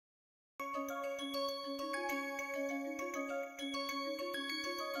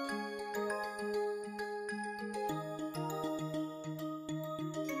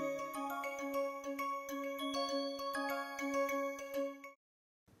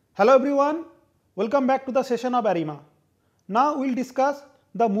Hello everyone, welcome back to the session of ARIMA. Now we will discuss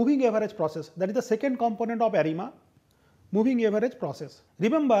the moving average process, that is the second component of ARIMA, moving average process.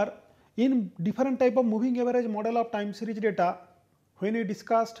 Remember, in different type of moving average model of time series data, when we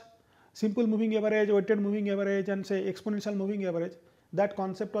discussed simple moving average, weighted moving average and say exponential moving average, that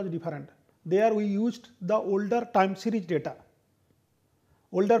concept was different. There we used the older time series data,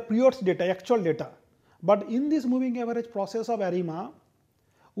 older periods data, actual data. But in this moving average process of ARIMA,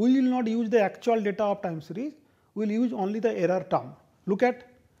 we will not use the actual data of time series, we will use only the error term. Look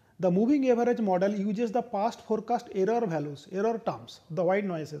at the moving average model uses the past forecast error values, error terms, the white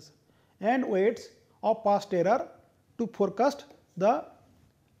noises and weights of past error to forecast the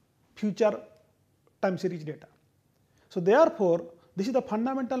future time series data. So, therefore, this is the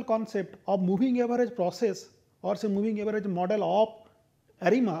fundamental concept of moving average process or say moving average model of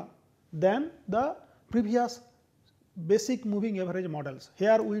ARIMA than the previous basic moving average models.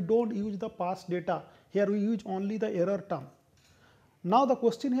 Here we do not use the past data, here we use only the error term. Now, the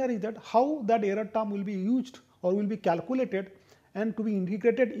question here is that how that error term will be used or will be calculated and to be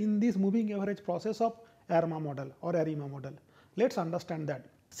integrated in this moving average process of ARIMA model or ARIMA model. Let us understand that.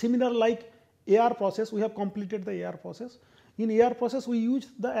 Similar like AR process, we have completed the AR process. In AR process, we use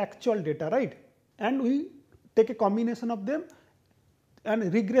the actual data, right, and we take a combination of them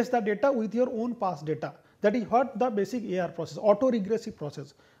and regress the data with your own past data. That is what the basic AR process, auto-regressive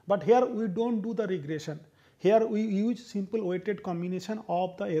process. But here we do not do the regression. Here we use simple weighted combination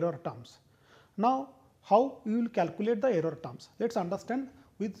of the error terms. Now, how we will calculate the error terms? Let us understand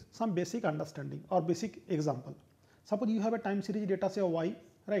with some basic understanding or basic example. Suppose you have a time series data say y,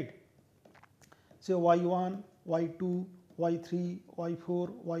 right? Say y1, y2, y3,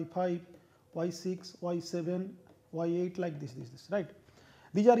 y4, y5, y6, y7, y8 like this, right?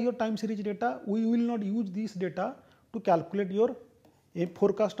 These are your time series data. We will not use this data to calculate your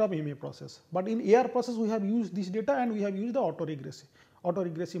forecast of MA process. But in AR process, we have used this data and we have used the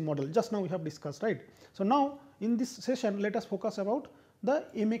auto-regressive model. Just now we have discussed, right? So, now in this session, let us focus about the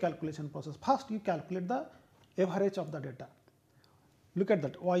MA calculation process. First, you calculate the average of the data. Look at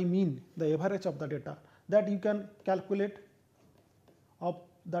that, Y mean, the average of the data that you can calculate of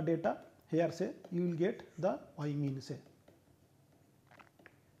the data. Here say you will get the Y mean, say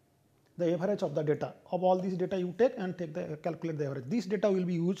the average of the data of all these data you take and calculate the average. This data will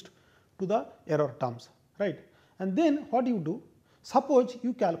be used to the error terms, right. And then what you do, suppose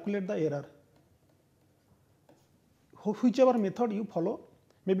you calculate the error, whichever method you follow,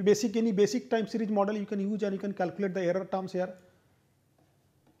 maybe any basic time series model you can use and you can calculate the error terms here,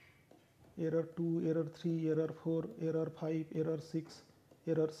 error 2, error 3, error 4, error 5, error 6,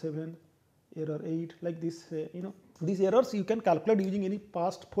 error 7, error 8 like this, these errors you can calculate using any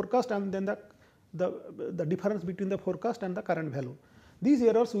past forecast and then the difference between the forecast and the current value. These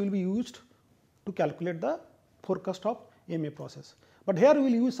errors will be used to calculate the forecast of MA process. But here we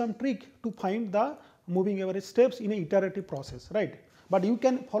will use some trick to find the moving average steps in a iterative process, right. But you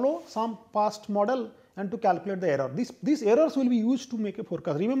can follow some past model and to calculate the error. These errors will be used to make a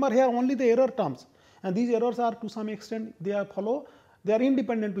forecast. Remember here only the error terms, and these errors are to some extent they are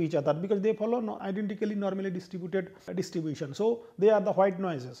independent to each other because they follow identically normally distributed distribution. So, they are the white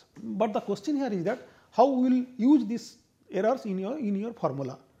noises. But the question here is that how we will use these errors in your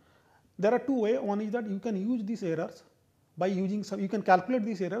formula. There are two ways. One is that you can use these errors by using some, you can calculate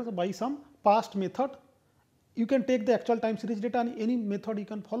these errors by some past method. You can take the actual time series data and any method you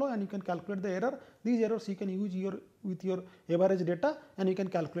can follow and you can calculate the error. These errors you can use with your average data and you can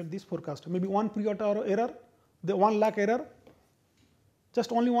calculate this forecast. Maybe one period error, the 1 lakh error,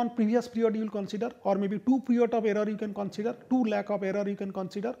 just only one previous period you will consider, or maybe 2 period of error you can consider, 2 lakh of error you can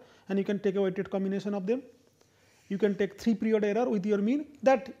consider and you can take a weighted combination of them. You can take 3 period error with your mean,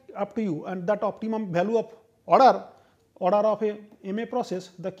 that up to you, and that optimum value of order of a MA process,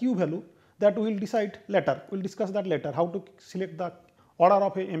 the Q value, that we will decide later, we will discuss that later, how to select the order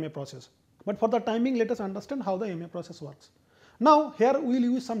of a MA process. But for the timing, let us understand how the MA process works. Now, here we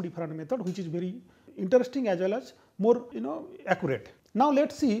will use some different method which is very interesting as well as more accurate. Now,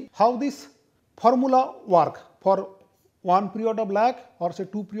 let us see how this formula work for 1 period of lag or say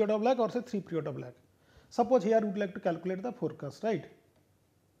 2 period of lag or say 3 period of lag. Suppose here we would like to calculate the forecast, right.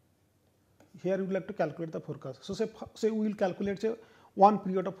 Here we would like to calculate the forecast. So, say we will calculate say 1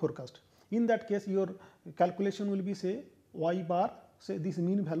 period of forecast. In that case, your calculation will be say y bar, say this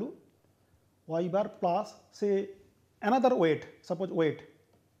mean value, y bar plus say another weight, suppose weight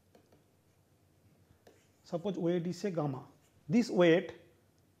is say gamma. This weight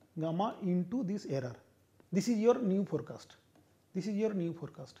gamma into this error. This is your new forecast.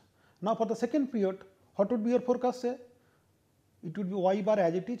 Now, for the second period, what would be your forecast say? it would be y bar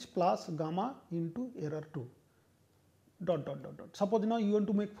as it is plus gamma into error 2 dot dot dot dot. Suppose now you want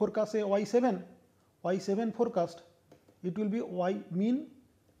to make forecast say y7 forecast, it will be y mean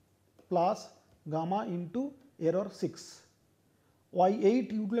plus gamma into error 6.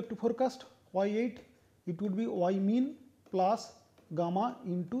 y8 you would like to forecast y8, it would be y mean plus gamma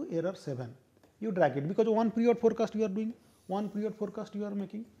into error 7. You drag it because one period forecast you are doing, one period forecast you are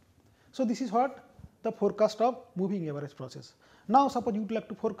making. So this is what the forecast of moving average process. Now suppose you would like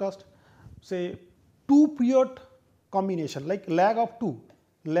to forecast say 2 period combination like lag of 2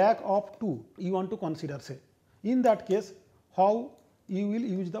 you want to consider say. In that case how you will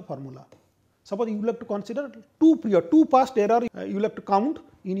use the formula. Suppose you would like to consider 2 period, 2 past error you will have to count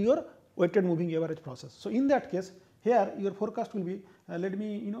in your weighted moving average process. So in that case here your forecast will be let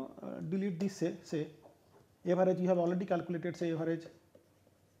me delete this say average you have already calculated say average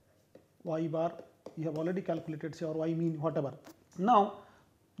y bar you have already calculated say or y mean whatever. Now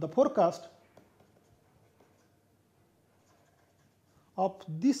the forecast of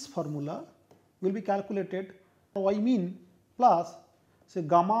this formula will be calculated y mean plus say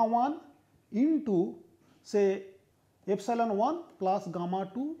gamma 1 into say epsilon 1 plus gamma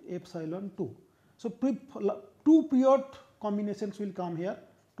 2 epsilon 2. So 2 period combinations will come here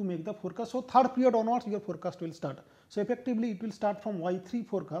to make the forecast. So third period onwards your forecast will start. So effectively it will start from y3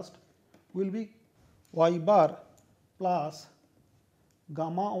 forecast will be y bar plus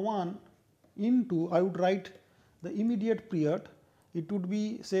gamma 1 into I would write the immediate period, it would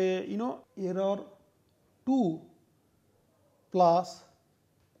be say error 2 plus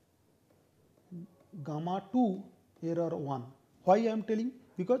gamma 2 error 1. Why I am telling?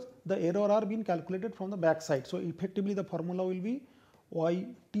 Because the error are being calculated from the back side. So effectively the formula will be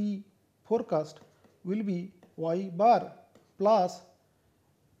yt forecast will be y bar plus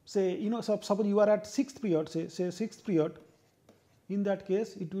say suppose you are at 6th period say 6th period, in that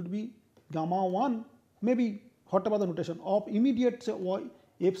case it would be gamma 1 maybe whatever the notation of immediate say y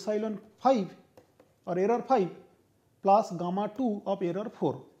epsilon 5 or error 5 plus gamma 2 of error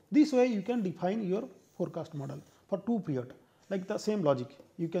 4. This way you can define your forecast model for 2 period like the same logic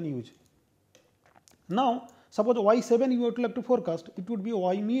you can use. Now suppose y7 you would like to forecast, it would be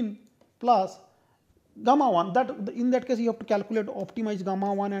y mean plus gamma 1, that in that case you have to calculate optimize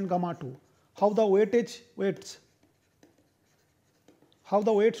gamma 1 and gamma 2. How the weights will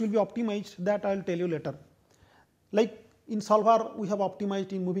be optimized, that I will tell you later. Like in solver we have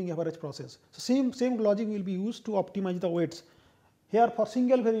optimized in moving average process. So same logic will be used to optimize the weights. Here for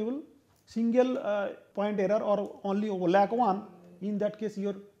single variable, single point error or only lag 1, in that case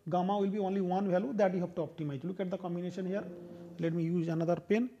your gamma will be only one value that you have to optimize. Look at the combination here. Let me use another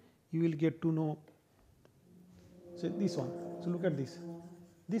pen, you will get to know say this one. So look at this.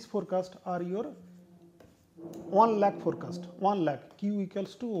 This forecast are your 1 lakh forecast, 1 lakh q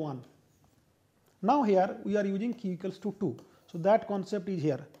equals to 1. Now here we are using q equals to 2. So that concept is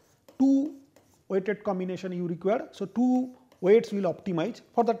here. 2 weighted combination you require. So 2 weights will optimize.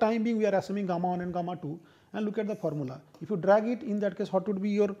 For the time being we are assuming gamma 1 and gamma 2, and look at the formula. If you drag it, in that case what would be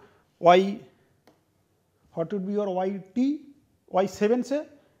your y, what would be your yt, y7 say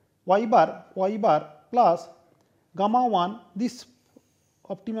y bar plus gamma 1 this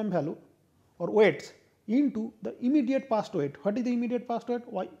optimum value or weights into the immediate past weight. What is the immediate past weight?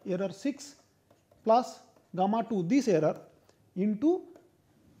 Y error 6 plus gamma 2 this error into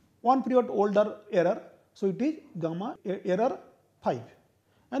 1 period older error. So it is gamma error 5,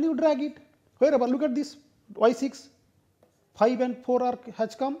 and you drag it wherever. Look at this y6, 5 and 4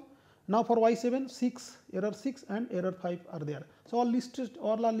 has come. Now for y7, 6, error 6 and error 5 are there. So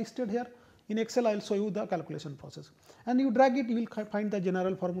all are listed here. In Excel I will show you the calculation process, and you drag it, you will find the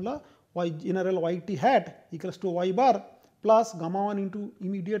general formula general yt hat equals to y bar plus gamma 1 into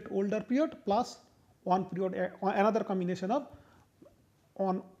immediate older period plus 1 period another combination of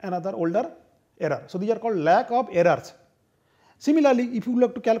on another older error. So these are called lag of errors. Similarly, if you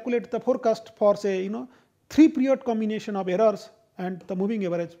look to calculate the forecast for say 3 period combination of errors and the moving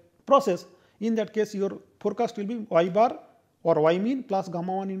average process, in that case your forecast will be y bar or y mean plus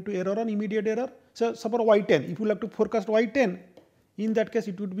gamma 1 into error on immediate error. So suppose y10, if you like to forecast y10, in that case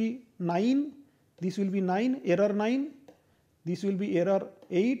it would be 9, this will be 9, error 9, this will be error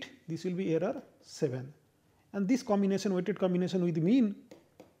 8, this will be error 7, and this combination weighted combination with mean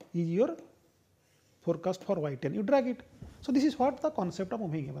is your forecast for y10. You drag it. So this is what the concept of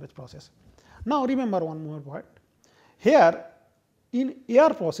moving average process. Now remember one more point. Here in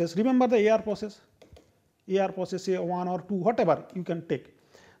AR process, remember the AR process say 1 or 2 whatever you can take.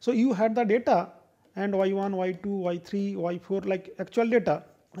 So you had the data and y1, y2, y3, y4 like actual data,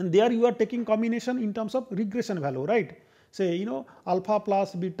 and there you are taking combination in terms of regression value, right. say alpha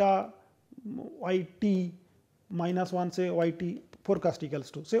plus beta yt minus 1 say yt forecast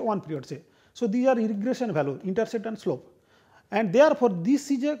equals to say 1 period say. So, these are regression value, intercept and slope, and therefore, this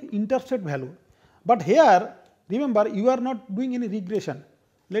is a intercept value, but here remember you are not doing any regression.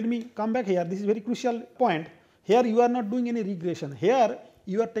 Let me come back here, this is very crucial point. Here you are not doing any regression, here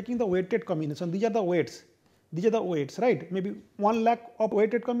you are taking the weighted combination, these are the weights, right, maybe 1 lakh of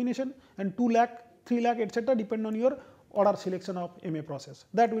weighted combination and 2 lakh, 3 lakh etc. depend on your order selection of MA process,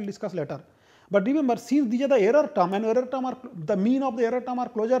 that we will discuss later. But remember, since these are the error term and error term are the mean of the error term are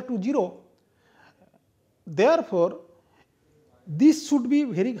closer to 0, therefore, this should be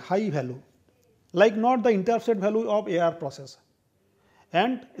very high value, like not the intercept value of AR process,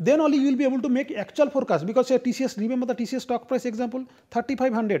 and then only you will be able to make actual forecast, because your TCS, remember the TCS stock price example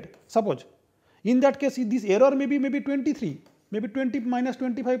 3500 suppose, in that case this error may be maybe 23, maybe 20 minus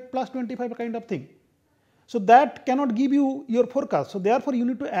 25 plus 25 kind of thing. So, that cannot give you your forecast. So, therefore, you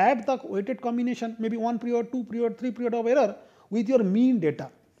need to add the weighted combination, maybe 1 period, 2 period, 3 period of error with your mean data,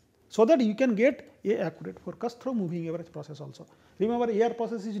 so that you can get a accurate forecast through moving average process also. Remember, AR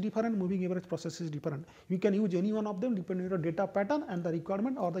process is different, moving average process is different. You can use any one of them depending on your data pattern and the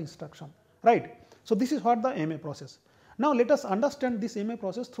requirement or the instruction, right. So, this is what the MA process. Now, let us understand this MA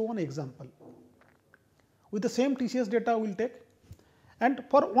process through an example. With the same TCS data we will take, and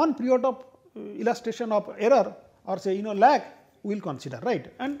for one period of illustration of error or say lag we will consider,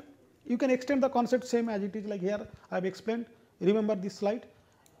 right, and you can extend the concept same as it is, like here I have explained. Remember this slide,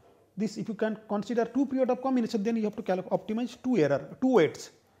 this if you can consider 2 period of combination, then you have to optimize 2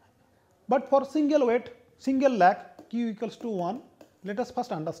 weights, but for single weight, single lag q equals to 1. Let us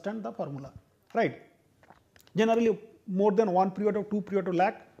first understand the formula, right. Generally more than 1 period or 2 period of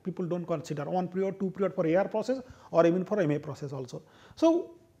lag people do not consider, 1 period, 2 period for AR process or even for MA process also.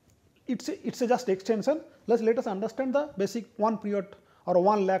 So, it is a just extension. Let us understand the basic 1 period or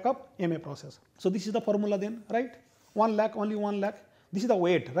 1 lakh of MA process. So, this is the formula then, right, 1 lakh, only 1 lakh, this is the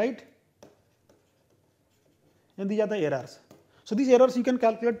weight, right, and these are the errors. So, these errors you can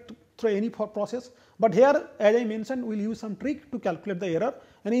calculate through any process, but here as I mentioned we will use some trick to calculate the error,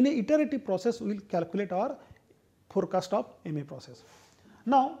 and in a iterative process we will calculate our forecast of MA process.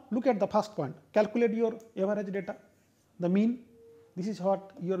 Now, look at the first point, calculate your average data, the mean. This is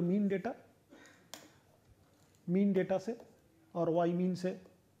what your mean data say or y mean say,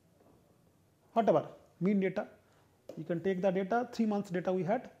 whatever mean data, you can take the data 3 months data we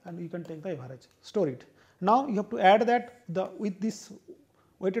had and you can take the average, store it. Now, you have to add that with this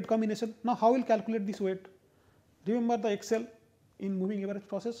weighted combination. Now, how will calculate this weight? Remember the Excel in moving average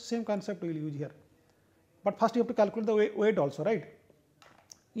process, same concept we will use here, but first you have to calculate the weight also, right.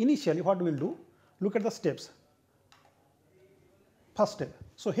 Initially what we will do, look at the steps. First step.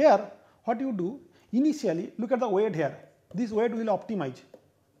 So, here what you do, initially look at the weight here, this weight will optimize,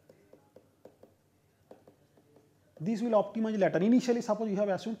 this will optimize later. Initially suppose you have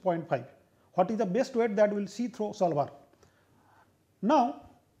assumed 0.5, what is the best weight, that we will see through solver. Now,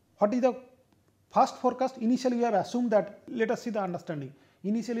 what is the first forecast? Initially we have assumed that, let us see the understanding,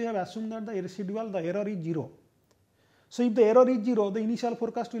 initially we have assumed that the residual, the error is 0. So, if the error is 0, the initial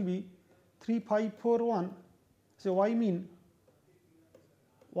forecast will be 3541, so y mean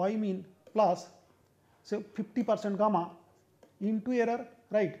plus say 50% gamma into error,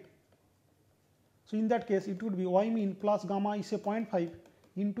 right. So, in that case it would be y mean plus gamma is say 0.5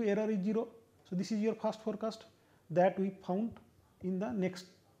 into error is 0. So, this is your first forecast that we found in the next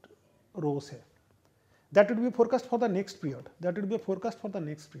row here. That would be a forecast for the next period,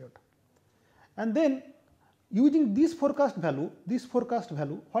 and then using this forecast value,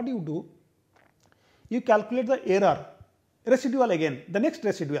 what do you do? You calculate the error, residual again, the next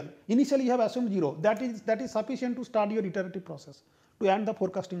residual. Initially you have assumed 0, that is sufficient to start your iterative process to end the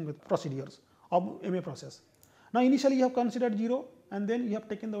forecasting with procedures of MA process. Now, initially you have considered 0 and then you have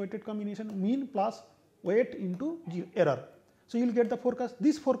taken the weighted combination mean plus weight into error. So, you will get the forecast,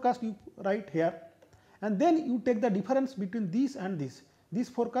 this forecast you write here, and then you take the difference between this and this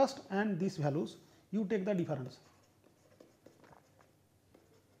forecast and these values, you take the difference.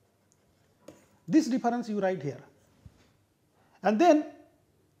 This difference you write here, and then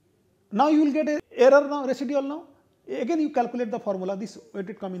now you will get a error now, residual now. Again you calculate the formula, this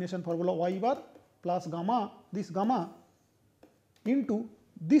weighted combination formula, y bar plus gamma, this gamma into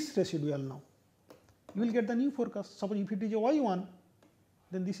this residual now. You will get the new forecast. Suppose if it is a y1,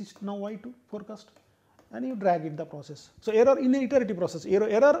 then this is now y2 forecast, and you drag it the process. So, error in an iterative process,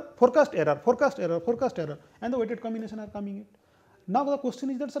 error, forecast error, and the weighted combination are coming in. Now, the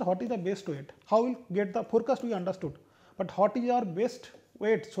question is that, sir, what is the best weight? How will get the forecast we understood, but what is our best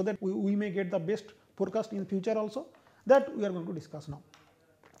weight so that we may get the best forecast in future also? That we are going to discuss now.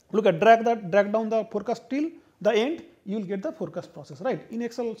 Look at drag down the forecast till the end, you will get the forecast process, right. In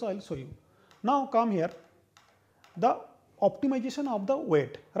Excel also I will show you. Now come here, the optimization of the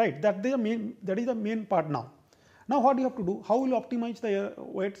weight, right, that is the main part now. Now what you have to do, how will you optimize the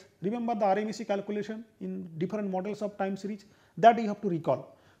weights? Remember the RMSE calculation in different models of time series, that you have to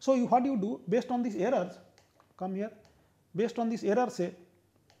recall. So what you do, based on these errors, come here, based on these errors, say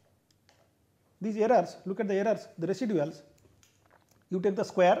these errors, look at the errors, the residuals, you take the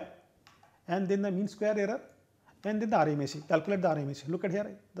square and then the mean square error and then the RMSE, calculate the RMSE. Look at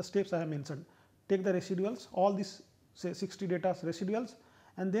here the steps I have mentioned. Take the residuals, all these say 60 data residuals,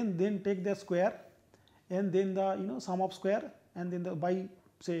 and then take their square and then the sum of square and then the by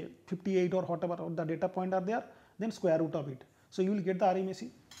say 58 or whatever the data point are there, then square root of it. So you will get the RMSE.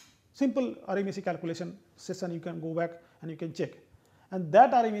 Simple RMSE calculation session, you can go back and you can check, and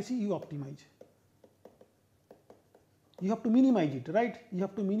that RMSE you optimize. You have to minimize it, right? You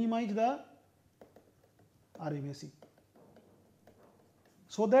have to minimize the RMSE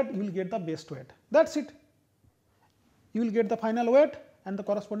so that you will get the best weight. That's it. You will get the final weight and the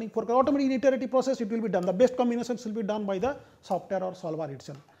corresponding forecast. Automatically in iterative process it will be done. The best combinations will be done by the software or solver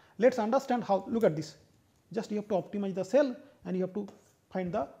itself. Let's understand how. Look at this. Just you have to optimize the cell and you have to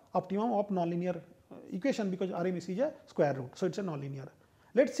find the optimum of nonlinear equation, because RMSE is a square root, so it's a nonlinear.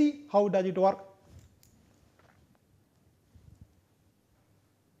 Let's see how does it work.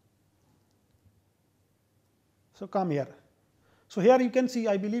 So come here. So here you can see,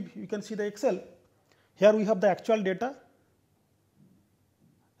 I believe you can see the Excel. Here we have the actual data,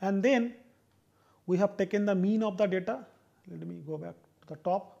 and then we have taken the mean of the data. Let me go back to the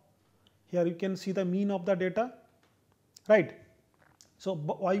top. Here you can see the mean of the data, right. So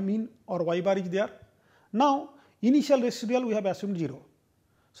y mean or y bar is there. Now initial residual we have assumed 0.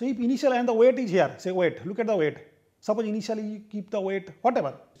 So if initial and the weight is here, say weight, look at the weight. Suppose initially you keep the weight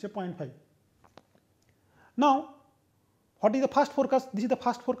whatever, say 0.5. Now what is the first forecast? This is the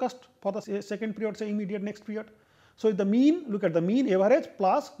first forecast for the second period, say immediate next period. So the mean, look at the mean average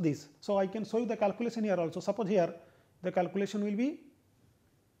plus this. So I can show you the calculation here also. Suppose here the calculation will be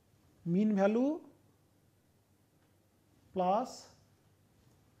mean value plus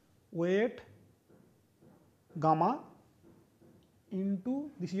weight gamma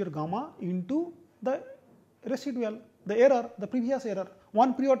into, this is your gamma, into the residual, the error, the previous error.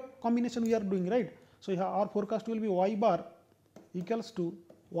 One period combination we are doing, right. So our forecast will be y bar equals to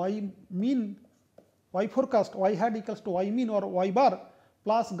y mean, y forecast, y hat equals to y mean or y bar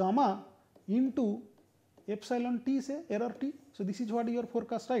plus gamma into epsilon t, say error t. So this is what your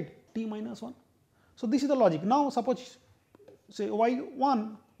forecast, right, t minus 1. So this is the logic. Now suppose say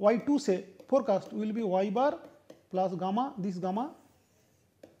y1, y2 say forecast will be y bar plus gamma, this gamma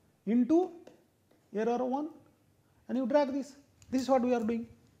into error 1, and you drag this. This is what we are doing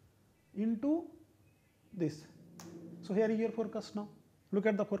into this. So here is your forecast now. Look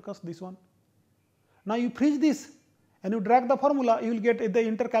at the forecast, this one. Now you freeze this and you drag the formula, you will get the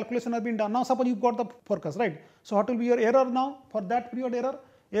intercalculation has been done. Now suppose you got the forecast, right. So what will be your error now for that period error?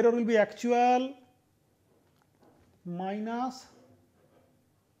 Error will be actual minus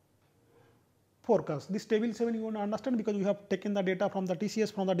forecast. This table 7 you want to understand, because we have taken the data from the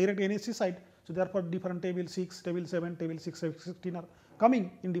TCS from the direct NSC side. So therefore different table 6, table 7, table 6, 16 are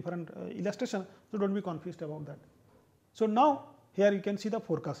coming in different illustration. So don't be confused about that. So now here you can see the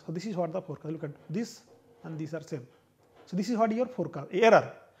forecast. So this is what the forecast. Look at this and these are same. So this is what your forecast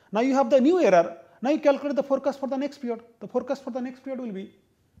error. Now you have the new error. Now you calculate the forecast for the next period. The forecast for the next period will be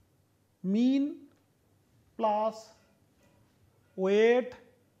mean plus weight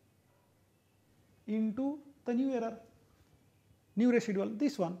into the new error, new residual,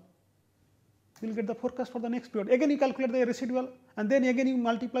 this one. You will get the forecast for the next period. Again you calculate the residual and then again you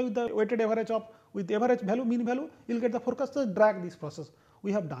multiply with the weighted average of with the average value, mean value, you will get the forecast. So drag this process.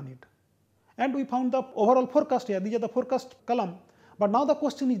 We have done it. And we found the overall forecast here. These are the forecast column. But now the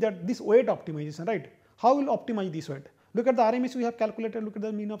question is that this weight optimization, right? How will optimize this weight? Look at the RMS we have calculated, look at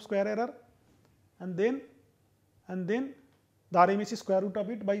the mean of square error, and then the RMS square root of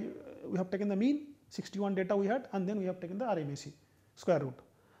it by, we have taken the mean, 61 data we had, and then we have taken the RMS square root.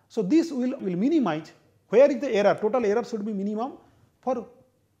 So this will minimize, where is the error, total error should be minimum for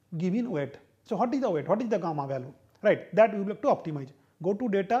given weight. So what is the weight, what is the gamma value, right? That we will have to optimize. Go to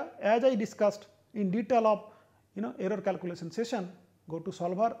data, as I discussed in detail of error calculation session, go to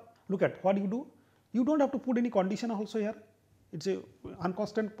solver, look at what you do. You don't have to put any condition also here. It's a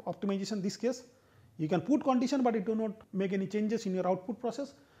unconstant optimization this case. You can put condition, but it do not make any changes in your output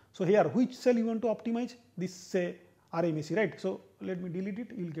process. So here, which cell you want to optimize? This say RMSE, right? So let me delete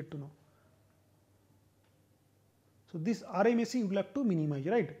it, you will get to know. So, this RMSE you would like to minimize,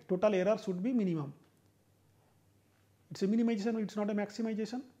 right? Total error should be minimum. It is a minimization, it is not a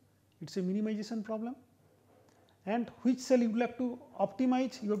maximization, it is a minimization problem. And which cell you would like to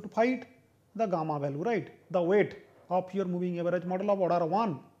optimize, you have to find the gamma value, right? The weight of your moving average model of order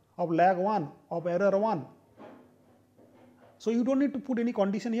 1, of lag 1, of error 1. So, you do not need to put any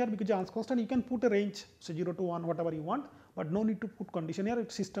condition here because answer constant, you can put a range, say 0 to 1, whatever you want, but no need to put condition here,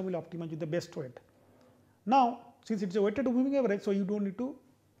 system will optimize with the best weight. Now, since it is a weighted moving average, so you do not need to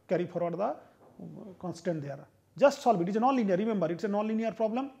carry forward the constant there. Just solve it. It is a non-linear. Remember, it is a non-linear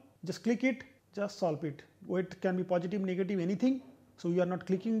problem. Just click it, just solve it. Weight can be positive, negative, anything. So, we are not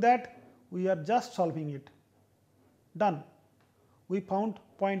clicking that, we are just solving it. Done. We found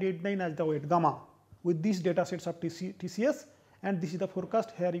 0.89 as the weight gamma with these data sets of TCS, and this is the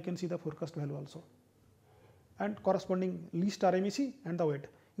forecast. Here you can see the forecast value also, and corresponding least RMSE and the weight.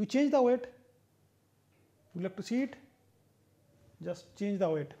 You change the weight. You like to see it? Just change the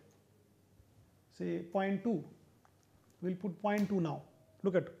weight. Say 0.2. We will put 0.2 now.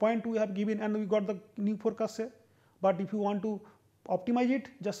 Look at 0.2 we have given, and we got the new forecast say. But if you want to optimize it,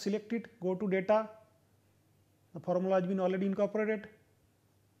 just select it, go to data. The formula has been already incorporated.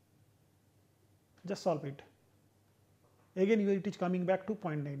 Just solve it. Again it is coming back to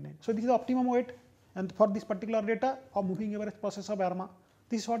 0.99. So, this is the optimum weight, and for this particular data of moving average process of ARIMA,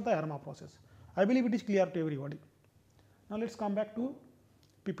 this is what the ARIMA process. I believe it is clear to everybody. Now, let us come back to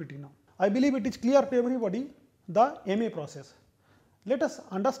PPT now. I believe it is clear to everybody the MA process. Let us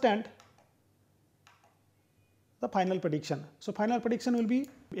understand the final prediction. So, final prediction will be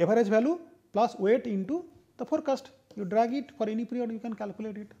average value plus weight into the forecast. You drag it for any period, you can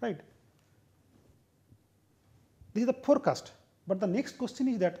calculate it, right. This is the forecast, but the next question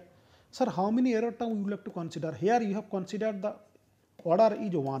is that, sir, how many error term you would like to consider? Here you have considered the order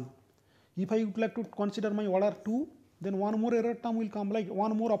is 1. If I would like to consider my order 2, then one more error term will come, like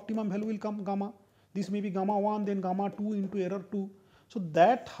one more optimum value will come gamma. This may be gamma 1, then gamma 2 into error 2. So,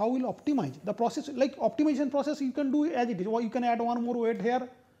 that how will optimize the process, like optimization process you can do as it is, or you can add one more weight here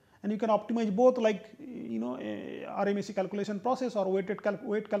and you can optimize both, like RMSE calculation process or weight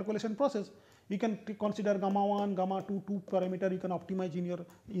calculation process. You can consider gamma 1, gamma 2, 2 parameter you can optimize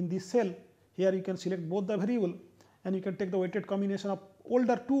in this cell. Here you can select both the variable and you can take the weighted combination of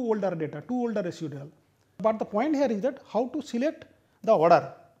two older data, 2 older residual. But the point here is that how to select the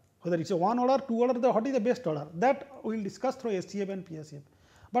order, whether it is a 1 order, 2 order, what is the best order, that we will discuss through SCF and PSF.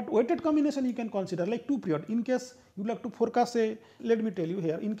 But weighted combination you can consider like 2 period. In case you like to forecast say, let me tell you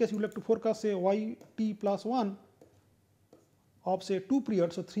here, in case you like to forecast say YT plus 1 of say 2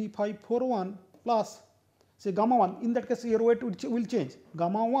 periods, so 3, 5, 4, 1 plus say gamma 1, in that case your weight will change,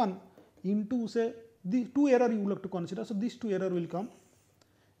 gamma 1 into say the 2 error you would like to consider. So, these 2 error will come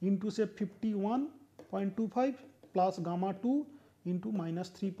into say 51.25 plus gamma 2 into minus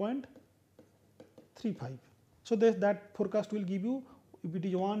 3.35. So, that forecast will give you, if it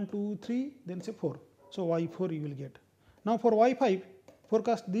is 1, 2, 3, then say 4. So, Y4 you will get. Now, for Y5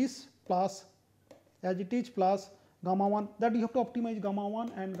 forecast this plus as it is plus gamma 1, that you have to optimize gamma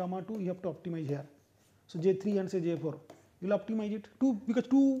 1 and gamma 2 you have to optimize here. So, J3 and say J4 you will optimize it, because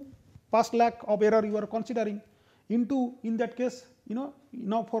 2 past lag of error you are considering into, in that case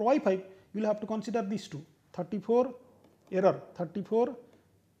now for Y5 you will have to consider these 2, 34 error 34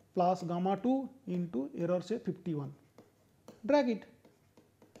 plus gamma 2 into error say 51, drag it,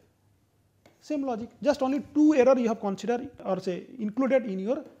 same logic, just only 2 error you have considered or say included in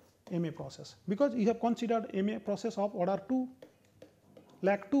your MA process, because you have considered MA process of order 2,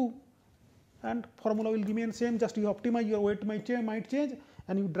 lag 2, and formula will remain same, just you optimize your weight might change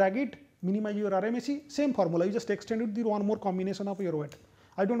and you drag it, minimize your RMSE, same formula, you just extend it with one more combination of your weight.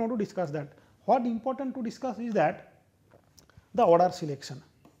 I do not want to discuss that. What important to discuss is that the order selection.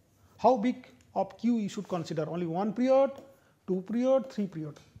 How big of queue you should consider, only 1 period, 2 period, 3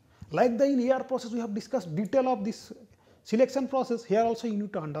 period. Like the in AR process we have discussed detail of this selection process, here also you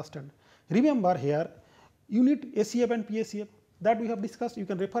need to understand. Remember here you need SCF and PSCF, that we have discussed, you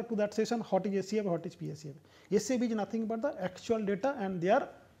can refer to that session, what is SCF, what is PSCF. SCF is nothing but the actual data and their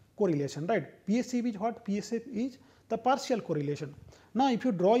correlation, right. PSCF is what? PSCF is the partial correlation. Now, if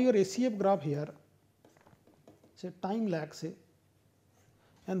you draw your SCF graph here, say time lag say,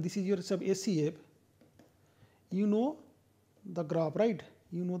 and this is your sub SCF, you know the graph, right,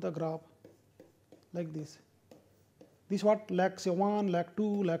 you know the graph like this. This what lag say 1, lag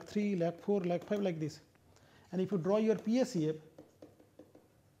 2, lag 3, lag 4, lag 5, like this. And if you draw your PSCF,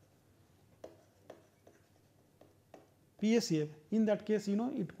 in that case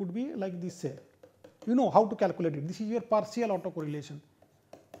it could be like this say, you know how to calculate it. This is your partial autocorrelation,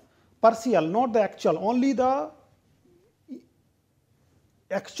 partial, not the actual, only the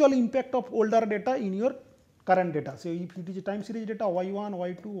actual impact of older data in your current data. So if it is a time series data y1,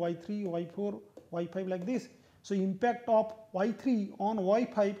 y2, y3, y4, y5 like this. So impact of y3 on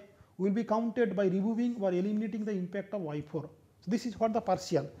y5 will be counted by removing or eliminating the impact of y4. So this is what the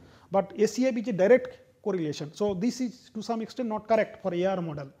partial, but ACF is a direct correlation. So this is to some extent not correct for AR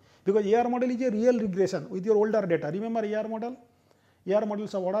model, because AR model is a real regression with your older data. Remember AR model? AR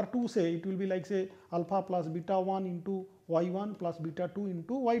models of order 2, say it will be like say alpha plus beta 1 into y1 plus beta 2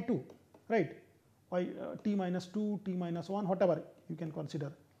 into y2, right? T minus 2, T minus 1, whatever you can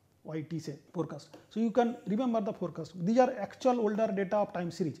consider YT say forecast. So you can remember the forecast. These are actual older data of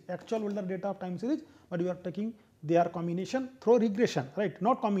time series, but you are taking their combination through regression, right?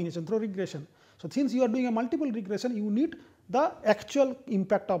 Not combination, through regression. So since you are doing a multiple regression, you need the actual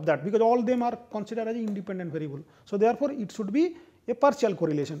impact of that, because all them are considered as independent variable. So therefore it should be a partial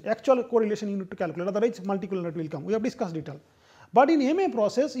correlation. Actual correlation you need to calculate, otherwise multicollinearity will come. We have discussed it all. But in MA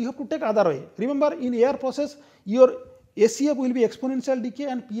process, you have to take other way. Remember, in AR process, your ACF will be exponential decay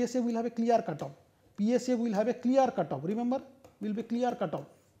and PSF will have a clear cutoff. PSF will have a clear cutoff. Remember, will be clear cutoff.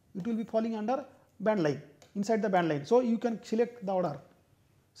 It will be falling under band line, inside the band line. So you can select the order,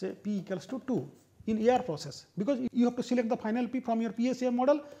 say P equals to 2 in AR process, because you have to select the final P from your PSF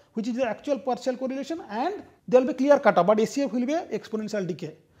model, which is the actual partial correlation, and there will be clear cutoff, but ACF will be a exponential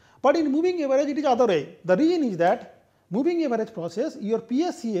decay. But in moving average, it is other way. The reason is that moving average process, your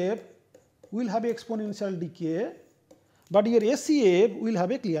PSCF will have a exponential decay, but your ACF will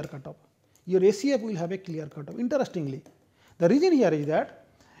have a clear cutoff. Your ACF will have a clear cutoff. Interestingly, the reason here is that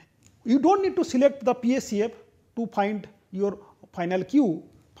you don't need to select the PSCF to find your final Q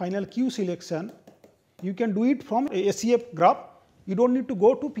selection. You can do it from ACF graph. You don't need to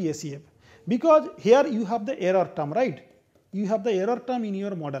go to PSCF, because here you have the error term, right? You have the error term in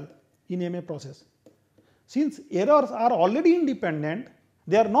your model in MA process. Since errors are already independent,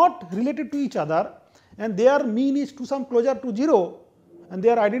 they are not related to each other, and their mean is to some closer to 0, and they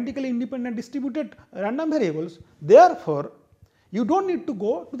are identically independent distributed random variables. Therefore, you don't need to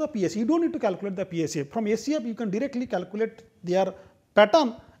go to the PSCF, you don't need to calculate the PSCF. From ACF, you can directly calculate their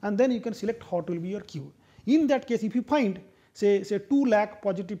pattern, and then you can select what will be your Q. In that case, if you find say 2 lakh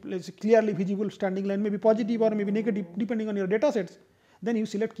positive, clearly visible standing line, maybe positive or maybe negative depending on your data sets, then you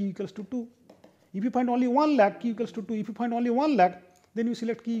select Q equals to 2. If you find only 1 lakh, Q equals to 2. If you find only 1 lakh, then you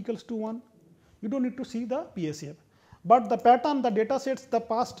select Q equals to 1. You don't need to see the PSCF. But the pattern, the data sets, the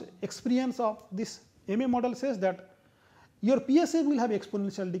past experience of this MA model says that your PSF will have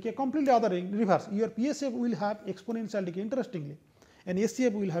exponential decay, completely other reverse. Your PSF will have exponential decay, interestingly, and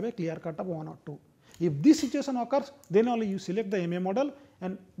ACF will have a clear cut of 1 or 2. If this situation occurs, then only you select the MA model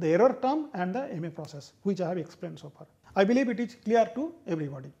and the error term and the MA process, which I have explained so far. I believe it is clear to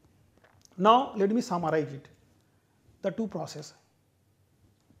everybody. Now let me summarize it, the two processes.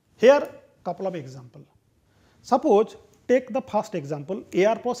 Here couple of examples. Suppose take the first example,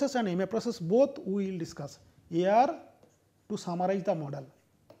 AR process and MA process, both we will discuss. AR to summarize the model,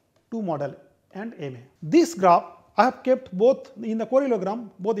 two model and MA. This graph I have kept both in the correlogram,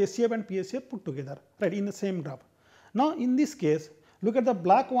 both ACF and PSF put together, right, in the same graph. Now in this case, look at the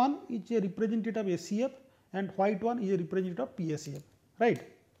black one is a representative of ACF and white one is a representative of PSF, right.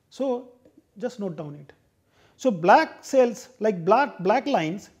 So just note down it. So black cells, like black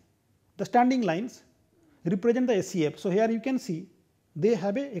lines, the standing lines represent the ACF. So here you can see they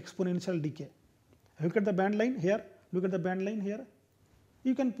have a exponential decay. Look at the band line here, look at the band line here.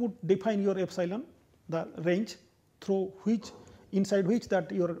 You can define your epsilon, the range through which, inside which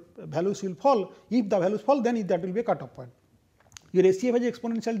that your values will fall. If the values fall, then that will be a cutoff point. Your ACF has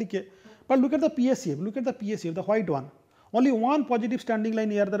exponential decay, but look at the PSF, the white one. Only one positive standing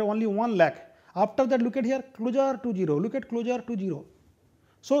line here, there are only 1 lakh. After that, look at here, closer to 0, look at closer to 0.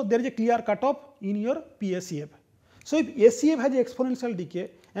 So there is a clear cutoff in your PSCF. So if ACF has a exponential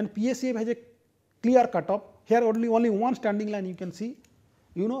decay and PSCF has a clear cutoff, here only one standing line you can see.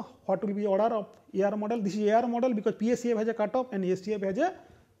 You know what will be order of AR model? This is AR model because PSCF has a cutoff and ACF has a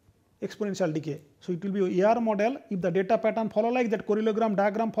exponential decay. So it will be AR model. If the data pattern follow like that, correlogram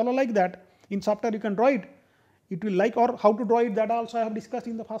diagram follow like that, in software you can draw it. It will like, or how to draw it, that also I have discussed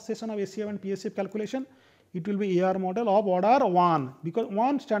in the first session of ACF and PSCF calculation. It will be AR model of order 1, because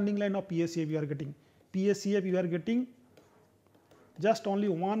one standing line of PSCF you are getting. PSCF you are getting just only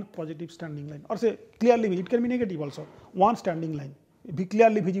one positive standing line, or say clearly, it can be negative also, one standing line, be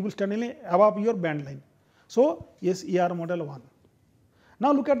clearly visible standing line above your band line. So yes, AR model 1.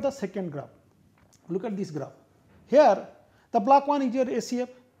 Now look at the second graph. Look at this graph. Here the black one is your ACF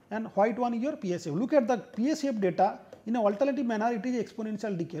and white one is your PSF. Look at the PSF data in an alternative manner, it is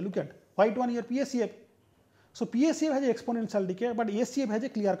exponential decay. Look at white one is your PSF. So PSCF has an exponential decay, but ACF has a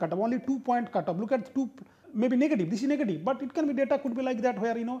clear cutoff, only 2-point cutoff. Look at two, maybe negative, this is negative, but it can be data could be like that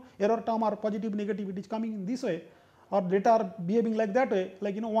where error term or positive negative it is coming in this way, or data are behaving like that way,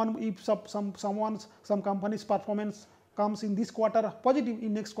 like if some company's performance comes in this quarter positive,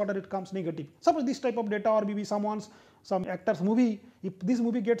 in next quarter it comes negative. Suppose this type of data, or maybe some actor's movie, if this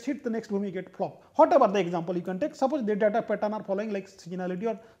movie gets hit, the next movie get flop. Whatever the example you can take, suppose the data pattern are following like seasonality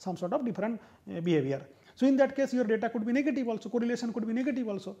or some sort of different behavior. So in that case your data could be negative also, correlation could be negative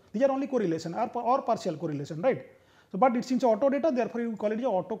also. These are only correlation or partial correlation, right? So but it seems auto data, therefore you call it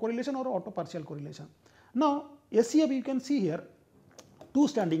auto correlation or auto partial correlation. Now ACF you can see here two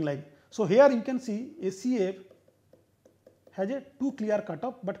standing line. So here you can see ACF has a two clear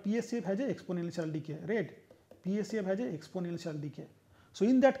cutoff, but PSCF has a exponential decay, right? PSCF has a exponential decay. So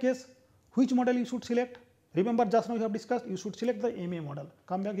in that case, which model you should select? Remember just now we have discussed, you should select the MA model.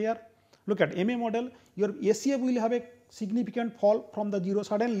 Come back here, look at MA model, your ACF will have a significant fall from the 0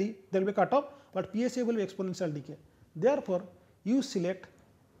 suddenly, there will be cutoff, but PSCF will be exponential decay. Therefore, you select,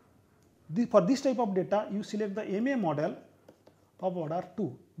 for this type of data, you select the MA model of order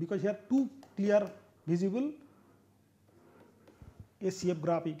 2, because here two clear visible ACF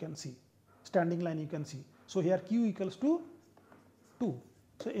graph you can see, standing line you can see. So here Q equals to 2.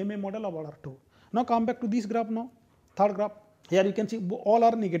 So MA model of order 2. Now come back to this graph now, third graph. Here you can see all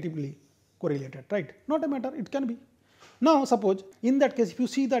are negatively correlated, right? Not a matter, it can be. Now suppose in that case, if you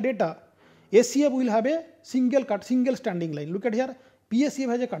see the data, ACF will have a single standing line. Look at here, PSCF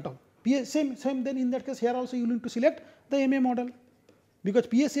has a cutoff. Same then in that case here also you need to select the MA model, because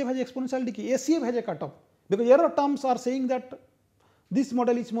PSCF has exponential decay, ACF has a cutoff, because error terms are saying that this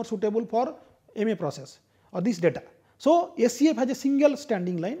model is more suitable for MA process or this data. So ACF has a single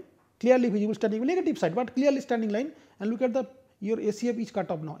standing line, clearly visible standing negative side, but clearly standing line, and look at your ACF is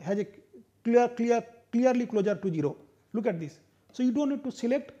cut off now, has a clearly closer to 0. Look at this. So you don't need to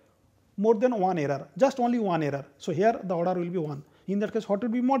select more than one error, just only one error. So here the order will be 1. In that case, what will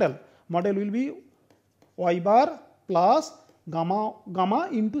be model? Model will be y bar plus gamma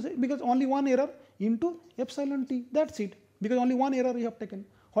into, because only one error, into epsilon t. That's it. Because only one error you have taken.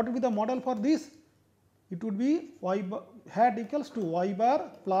 What would be the model for this? It would be y bar hat equals to y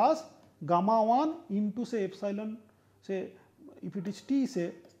bar plus gamma 1 into say epsilon, say if it is t,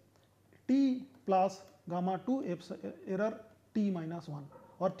 say t plus gamma 2 error t minus 1,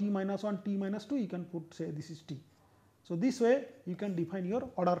 or t minus 1 t minus 2 you can put, say this is t. So this way you can define your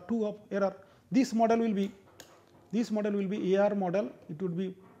order 2 of error. This model will be AR model. It would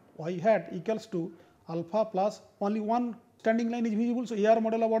be y hat equals to alpha plus only one standing line is visible. So AR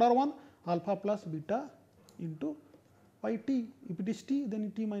model of order 1, alpha plus beta into yt. If it is t,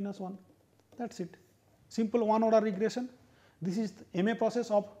 then t minus 1. That's it. Simple one order regression. This is the MA process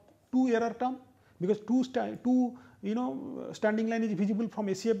of 2 error term, because two standing line is visible from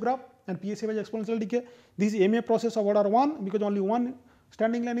ACF graph and PSCF has exponential decay. This is MA process of order 1, because only one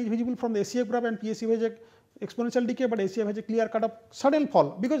standing line is visible from the ACF graph and PSCF has exponential decay, but ACF has a clear cut of sudden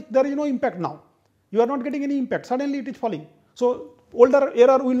fall, because there is no impact now. You are not getting any impact, suddenly it is falling. So older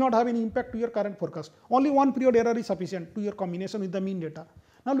error will not have any impact to your current forecast. Only one period error is sufficient to your combination with the mean data.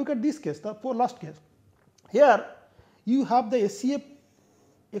 Now look at this case, the last case. Here you have the ACF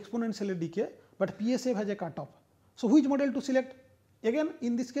exponentially decay, but PSCF has a cutoff. So which model to select? Again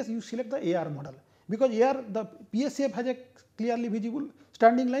in this case you select the AR model, because AR the PSCF has a clearly visible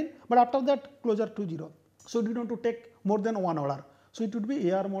standing line, but after that closer to 0. So you don't want to take more than one order. So it would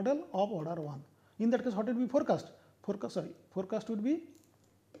be AR model of order 1. In that case, what would be forecast? Forecast would be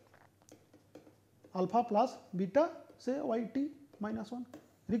alpha plus beta, say yt minus 1.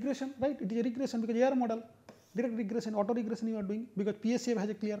 Regression, right? It is a regression because AR model, direct regression, auto regression you are doing, because PSCF has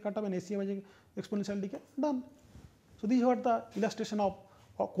a clear cutoff and ACF has a exponential decay. Done. So these are the illustration of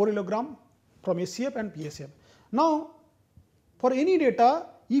correlogram from ACF and PSCF. Now for any data,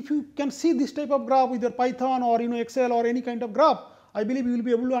 if you can see this type of graph with your Python or Excel or any kind of graph, I believe you will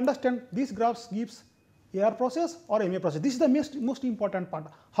be able to understand these graphs gives AR process or MA process. This is the most important part,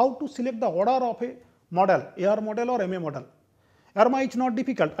 how to select the order of a model, AR model or MA model. ARIMA is not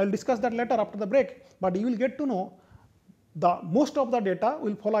difficult, I will discuss that later after the break, but you will get to know the most of the data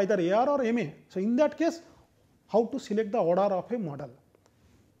will follow either AR or MA. So in that case, how to select the order of a model.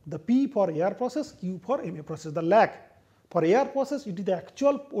 The P for AR process, Q for MA process, the lag. For AR process, it is the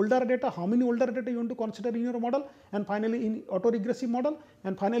actual older data, how many older data you want to consider in your model, and finally in auto-regressive model,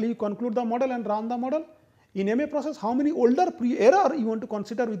 and finally you conclude the model and run the model. In MA process, how many older pre-error you want to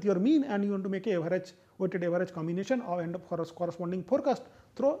consider with your mean, and you want to make a average, weighted average combination or end up corresponding forecast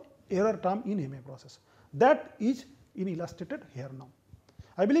through error term in MA process. That is illustrated here now.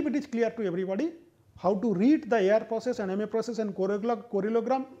 I believe it is clear to everybody how to read the AR process and MA process and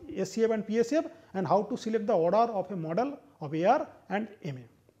correlogram, SCF and PSF, and how to select the order of a model of AR and MA.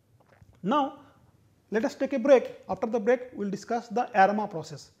 Now, let us take a break. After the break, we will discuss the ARIMA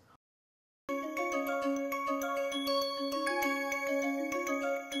process.